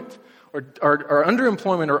unemployment or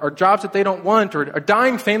underemployment or jobs that they don't want or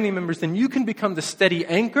dying family members, then you can become the steady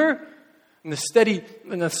anchor and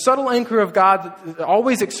the subtle anchor of God that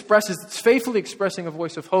always expresses, it's faithfully expressing a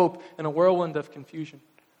voice of hope in a whirlwind of confusion.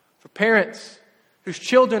 For parents whose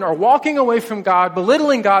children are walking away from God,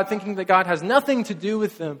 belittling God, thinking that God has nothing to do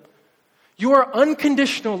with them, your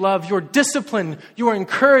unconditional love, your discipline, your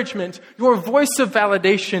encouragement, your voice of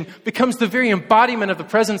validation becomes the very embodiment of the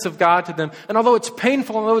presence of God to them. And although it's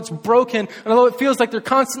painful, although it's broken, and although it feels like they're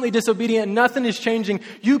constantly disobedient and nothing is changing,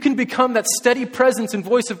 you can become that steady presence and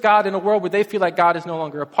voice of God in a world where they feel like God is no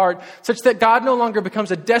longer a part, such that God no longer becomes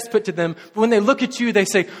a despot to them. But when they look at you, they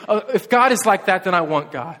say, oh, if God is like that, then I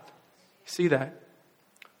want God. See that?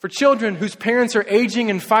 For children whose parents are aging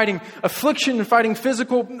and fighting affliction and fighting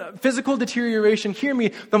physical deterioration, hear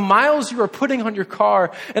me, the miles you are putting on your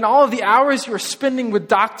car and all of the hours you are spending with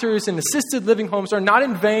doctors and assisted living homes are not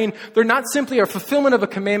in vain. They're not simply a fulfillment of a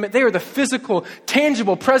commandment. They are the physical,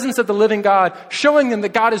 tangible presence of the living God, showing them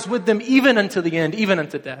that God is with them even unto the end, even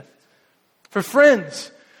unto death. For friends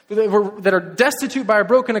that are destitute by a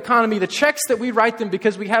broken economy, the checks that we write them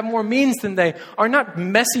because we have more means than they are not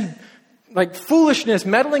messy, like foolishness,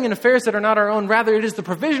 meddling in affairs that are not our own. Rather, it is the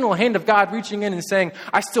provisional hand of God reaching in and saying,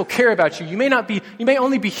 I still care about you. You may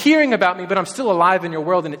only be hearing about me, but I'm still alive in your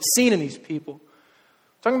world and it's seen in these people.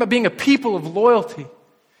 I'm talking about being a people of loyalty.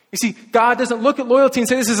 You see, God doesn't look at loyalty and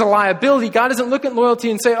say this is a liability. God doesn't look at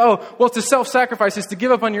loyalty and say, oh, well, it's a self-sacrifice. It's to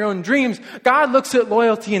give up on your own dreams. God looks at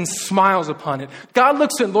loyalty and smiles upon it. God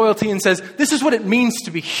looks at loyalty and says, this is what it means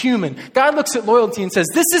to be human. God looks at loyalty and says,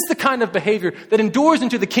 this is the kind of behavior that endures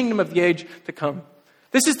into the kingdom of the age to come.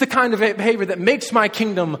 This is the kind of behavior that makes my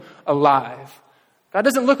kingdom alive. God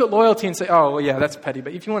doesn't look at loyalty and say, oh, well, yeah, that's petty,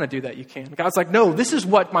 but if you want to do that, you can. God's like, no, this is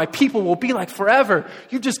what my people will be like forever.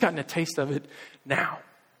 You've just gotten a taste of it now.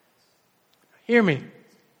 Hear me.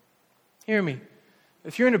 Hear me.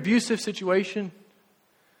 If you're in an abusive situation,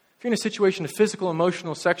 if you're in a situation of physical,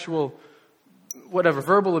 emotional, sexual, whatever,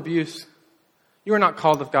 verbal abuse, you are not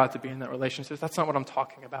called of God to be in that relationship. That's not what I'm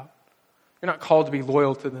talking about. You're not called to be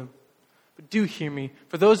loyal to them. But do hear me.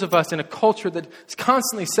 For those of us in a culture that is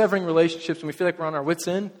constantly severing relationships and we feel like we're on our wits'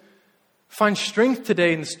 end, find strength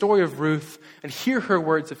today in the story of Ruth and hear her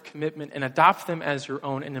words of commitment and adopt them as your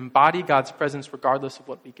own and embody God's presence regardless of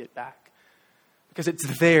what we get back. Because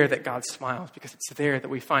it's there that God smiles. Because it's there that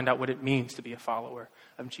we find out what it means to be a follower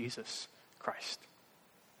of Jesus Christ.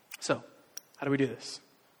 So, how do we do this?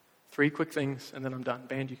 3 quick things, and then I'm done.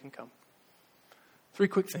 Band, you can come. 3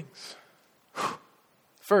 quick things.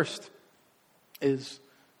 First is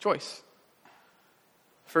choice.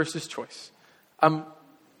 First is choice.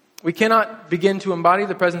 We cannot begin to embody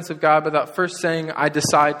the presence of God without first saying, I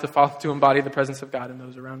decide to embody the presence of God in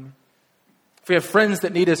those around me. If we have friends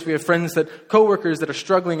that need us, we have friends coworkers that are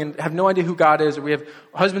struggling and have no idea who God is, or we have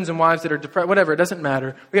husbands and wives that are depressed, whatever, it doesn't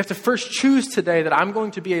matter. We have to first choose today that I'm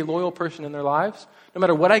going to be a loyal person in their lives. No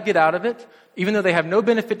matter what I get out of it, even though they have no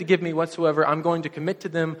benefit to give me whatsoever, I'm going to commit to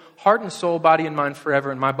them heart and soul, body and mind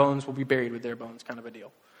forever, and my bones will be buried with their bones, kind of a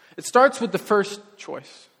deal. It starts with the first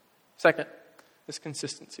choice. Second is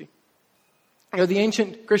consistency. The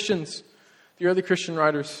ancient Christians, the early Christian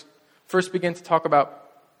writers, first began to talk about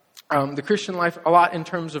the Christian life a lot in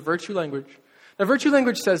terms of virtue language. Now, virtue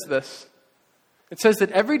language says this. It says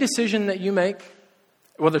that every decision that you make,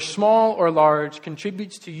 whether small or large,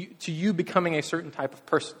 contributes to you becoming a certain type of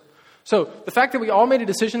person. So the fact that we all made a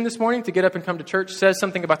decision this morning to get up and come to church says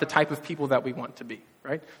something about the type of people that we want to be,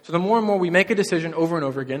 right? So the more and more we make a decision over and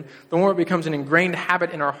over again, the more it becomes an ingrained habit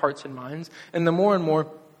in our hearts and minds, and the more and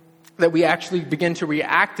more that we actually begin to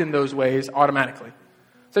react in those ways automatically.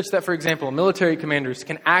 Such that, for example, military commanders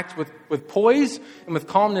can act with poise and with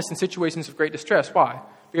calmness in situations of great distress. Why?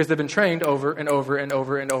 Because they've been trained over and over and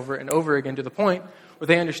over and over and over again to the point where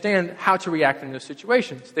they understand how to react in those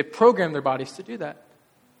situations. They've programmed their bodies to do that.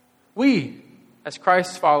 We, as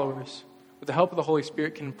Christ's followers, with the help of the Holy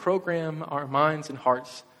Spirit, can program our minds and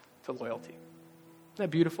hearts to loyalty. Isn't that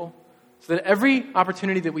beautiful? So that every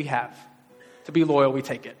opportunity that we have to be loyal, we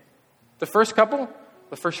take it. The first couple,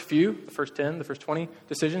 the first few, the first 10, the first 20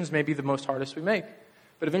 decisions may be the most hardest we make.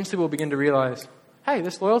 But eventually we'll begin to realize, hey,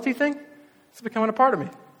 this loyalty thing, it's becoming a part of me.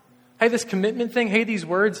 Hey, this commitment thing, hey, these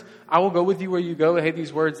words, I will go with you where you go. Hey,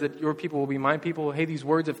 these words that your people will be my people. Hey, these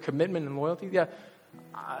words of commitment and loyalty,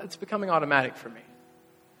 it's becoming automatic for me.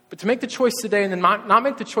 But to make the choice today and then not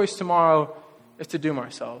make the choice tomorrow is to doom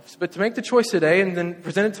ourselves. But to make the choice today and then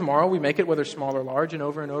present it tomorrow, we make it whether small or large and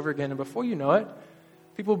over again. And before you know it,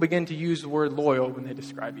 people begin to use the word loyal when they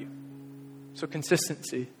describe you. So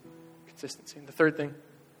consistency. And the third thing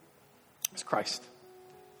is Christ.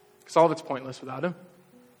 Because all of it's pointless without him.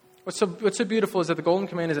 What's so beautiful is that the golden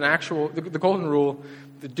command is the golden rule,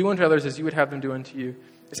 that do unto others as you would have them do unto you,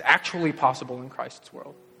 is actually possible in Christ's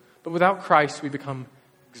world. But without Christ, we become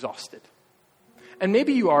exhausted. And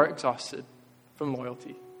maybe you are exhausted from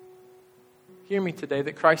loyalty. Hear me today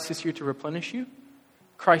that Christ is here to replenish you.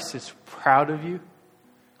 Christ is proud of you.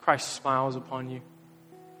 Christ smiles upon you.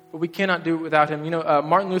 But we cannot do it without him.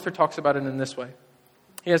 Martin Luther talks about it in this way.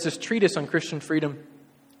 He has this treatise on Christian freedom.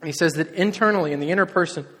 And he says that internally, in the inner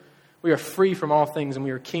person, we are free from all things and we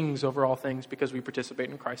are kings over all things because we participate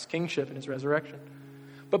in Christ's kingship and his resurrection.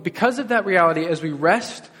 But because of that reality, as we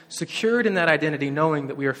rest secured in that identity, knowing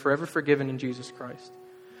that we are forever forgiven in Jesus Christ,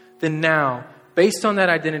 then now, based on that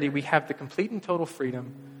identity, we have the complete and total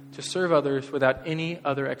freedom to serve others without any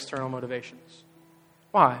other external motivations.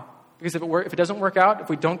 Why? Because if it doesn't work out, if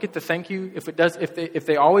we don't get the thank you, if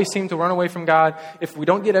they always seem to run away from God, if we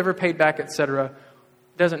don't get ever paid back, etc.,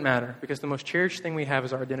 it doesn't matter, because the most cherished thing we have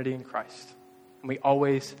is our identity in Christ. And we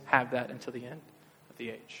always have that until the end of the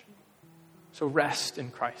age. So rest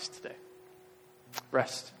in Christ today.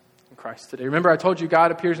 Rest in Christ today. Remember, I told you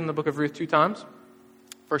God appears in the book of Ruth 2 times.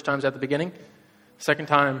 First time is at the beginning. Second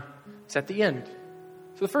time is at the end.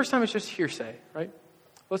 So the first time is just hearsay, right?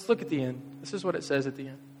 Let's look at the end. This is what it says at the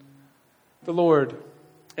end. The Lord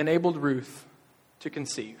enabled Ruth to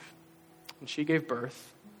conceive, and she gave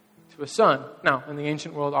birth to a son. Now, in the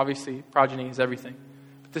ancient world, obviously, progeny is everything.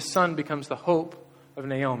 But this son becomes the hope of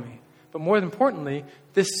Naomi. But more importantly,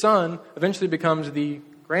 this son eventually becomes the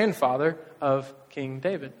grandfather of King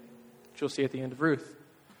David, which you'll see at the end of Ruth.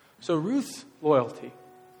 So Ruth's loyalty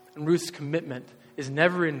and Ruth's commitment is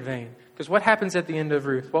never in vain. Because what happens at the end of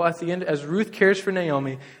Ruth? Well, at the end, as Ruth cares for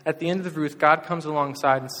Naomi, at the end of Ruth, God comes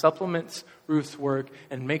alongside and supplements Ruth's work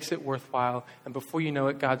and makes it worthwhile. And before you know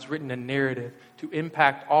it, God's written a narrative to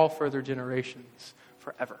impact all further generations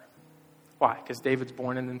forever. Why? Because David's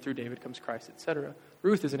born, and then through David comes Christ, etc.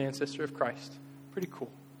 Ruth is an ancestor of Christ. Pretty cool.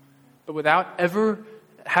 But without ever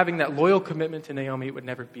having that loyal commitment to Naomi, it would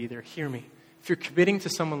never be there. Hear me. If you're committing to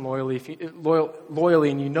someone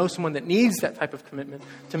loyally and you know someone that needs that type of commitment,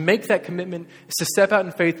 to make that commitment is to step out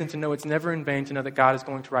in faith and to know it's never in vain, to know that God is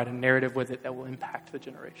going to write a narrative with it that will impact the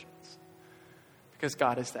generations. Because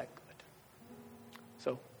God is that good.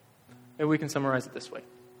 So, maybe we can summarize it this way.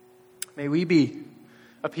 May we be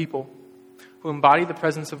a people who embody the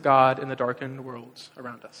presence of God in the darkened worlds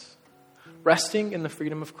around us. Resting in the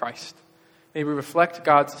freedom of Christ, may we reflect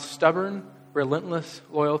God's stubborn, relentless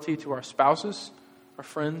loyalty to our spouses, our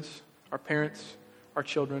friends, our parents, our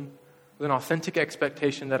children, with an authentic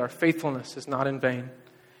expectation that our faithfulness is not in vain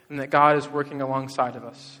and that God is working alongside of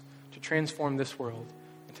us to transform this world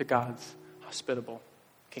into God's hospitable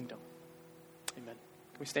kingdom. Amen.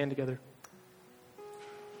 Can we stand together?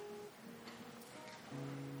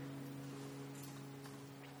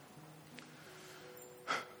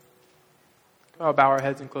 I'll bow our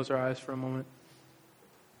heads and close our eyes for a moment.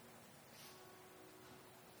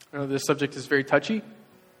 I know this subject is very touchy.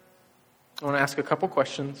 I want to ask a couple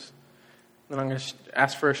questions. Then I'm going to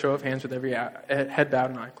ask for a show of hands with every head bowed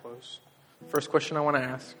and eye closed. First question I want to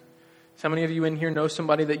ask is, how many of you in here know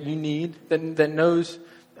somebody that you need, that knows,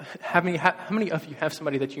 how many of you have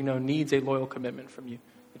somebody that you know needs a loyal commitment from you,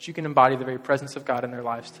 that you can embody the very presence of God in their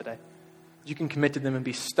lives today? You can commit to them and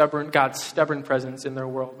be stubborn, God's stubborn presence in their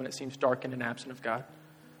world when it seems darkened and absent of God.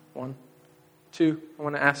 1. 2, I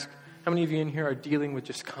want to ask, How many of you in here are dealing with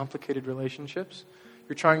just complicated relationships?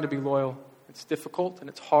 You're trying to be loyal. It's difficult and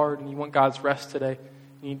it's hard, and you want God's rest today.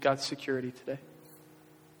 You need God's security today.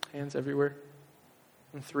 Hands everywhere.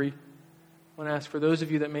 And 3, I want to ask for those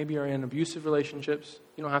of you that maybe are in abusive relationships,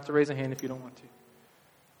 you don't have to raise a hand if you don't want to.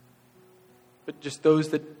 But just those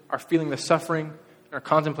that are feeling the suffering and are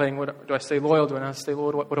contemplating, what do I stay loyal? Do I not stay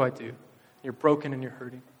loyal? What do I do? You're broken and you're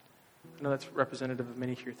hurting. I know that's representative of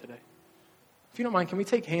many here today. If you don't mind, can we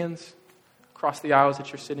take hands across the aisles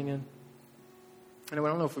that you're sitting in? I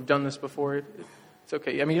don't know if we've done this before. It's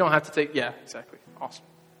okay. I mean, you don't have to take... Yeah, exactly. Awesome.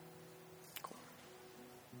 Cool.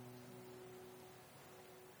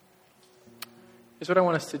 Here's what I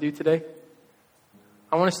want us to do today.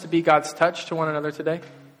 I want us to be God's touch to one another today.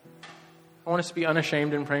 I want us to be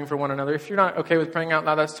unashamed in praying for one another. If you're not okay with praying out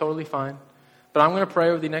loud, that's totally fine. But I'm going to pray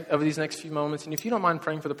over these next few moments. And if you don't mind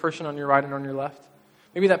praying for the person on your right and on your left,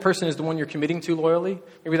 maybe that person is the one you're committing to loyally.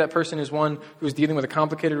 Maybe that person is one who is dealing with a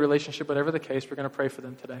complicated relationship. Whatever the case, we're going to pray for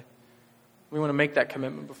them today. We want to make that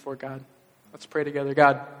commitment before God. Let's pray together.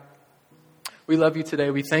 God, we love you today.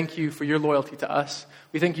 We thank you for your loyalty to us.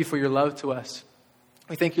 We thank you for your love to us.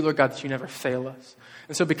 We thank you, Lord God, that you never fail us.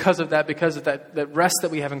 And so because of that rest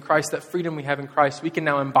that we have in Christ, that freedom we have in Christ, we can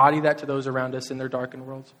now embody that to those around us in their darkened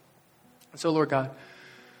worlds. And so, Lord God,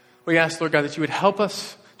 we ask, Lord God, that you would help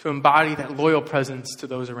us to embody that loyal presence to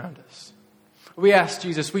those around us. We ask,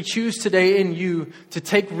 Jesus, we choose today in you to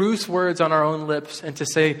take Ruth's words on our own lips and to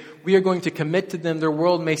say, we are going to commit to them. Their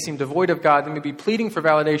world may seem devoid of God. They may be pleading for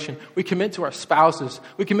validation. We commit to our spouses.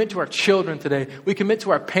 We commit to our children today. We commit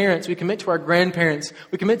to our parents. We commit to our grandparents.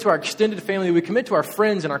 We commit to our extended family. We commit to our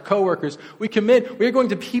friends and our coworkers. We are going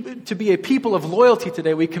to be a people of loyalty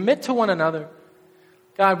today. We commit to one another.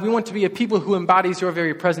 God, we want to be a people who embodies your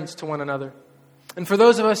very presence to one another. And for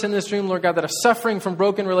those of us in this room, Lord God, that are suffering from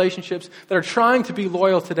broken relationships, that are trying to be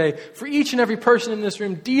loyal today, for each and every person in this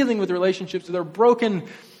room dealing with relationships that are broken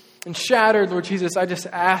and shattered, Lord Jesus, I just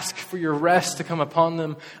ask for your rest to come upon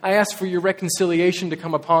them. I ask for your reconciliation to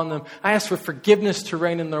come upon them. I ask for forgiveness to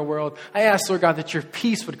reign in their world. I ask, Lord God, that your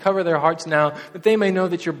peace would cover their hearts now, that they may know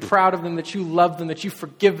that you're proud of them, that you love them, that you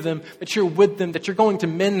forgive them, that you're with them, that you're going to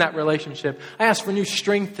mend that relationship. I ask for new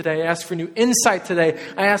strength today. I ask for new insight today.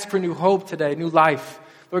 I ask for new hope today, new life.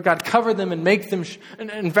 Lord God, cover them and make them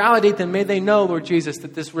and validate them. May they know, Lord Jesus,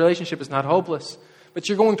 that this relationship is not hopeless, but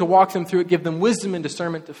you're going to walk them through it, give them wisdom and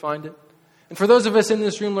discernment to find it. And for those of us in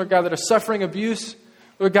this room, Lord God, that are suffering abuse,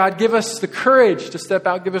 Lord God, give us the courage to step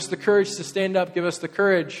out. Give us the courage to stand up. Give us the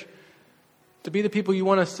courage to be the people you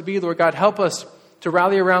want us to be, Lord God. Help us to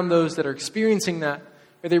rally around those that are experiencing that.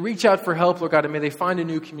 May they reach out for help, Lord God, and may they find a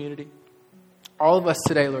new community. All of us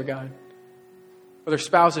today, Lord God, whether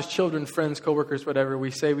spouses, children, friends, coworkers, whatever, we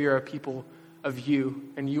say we are a people of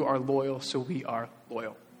you, and you are loyal, so we are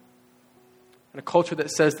loyal. In a culture that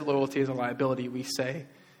says that loyalty is a liability, we say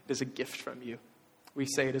it is a gift from you. We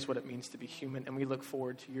say it is what it means to be human, and we look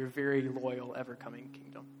forward to your very loyal, ever-coming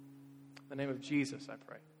kingdom. In the name of Jesus, I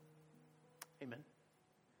pray. Amen.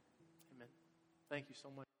 Amen. Thank you so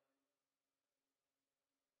much.